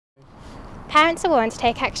Parents are warned to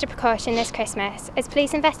take extra precaution this Christmas as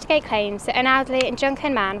police investigate claims that an elderly and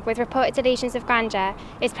drunken man with reported delusions of grandeur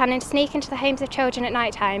is planning to sneak into the homes of children at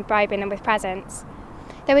night time, bribing them with presents.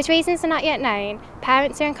 Though his reasons are not yet known,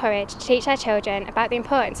 parents are encouraged to teach their children about the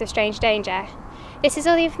importance of strange danger. This is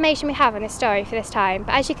all the information we have on this story for this time,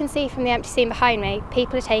 but as you can see from the empty scene behind me,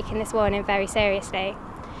 people are taking this warning very seriously.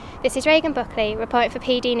 This is Regan Buckley reporting for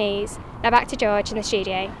PD News. Now back to George in the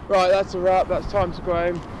studio. Right, that's a wrap, that's time to go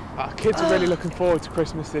home. Our kids are really looking forward to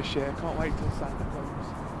Christmas this year. Can't wait till Santa comes.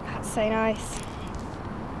 That's so nice.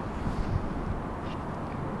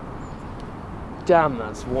 Damn,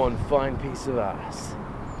 that's one fine piece of ass.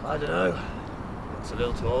 I don't know. Looks a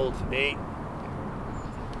little too old for me.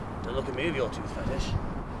 Don't look at me with your tooth fetish.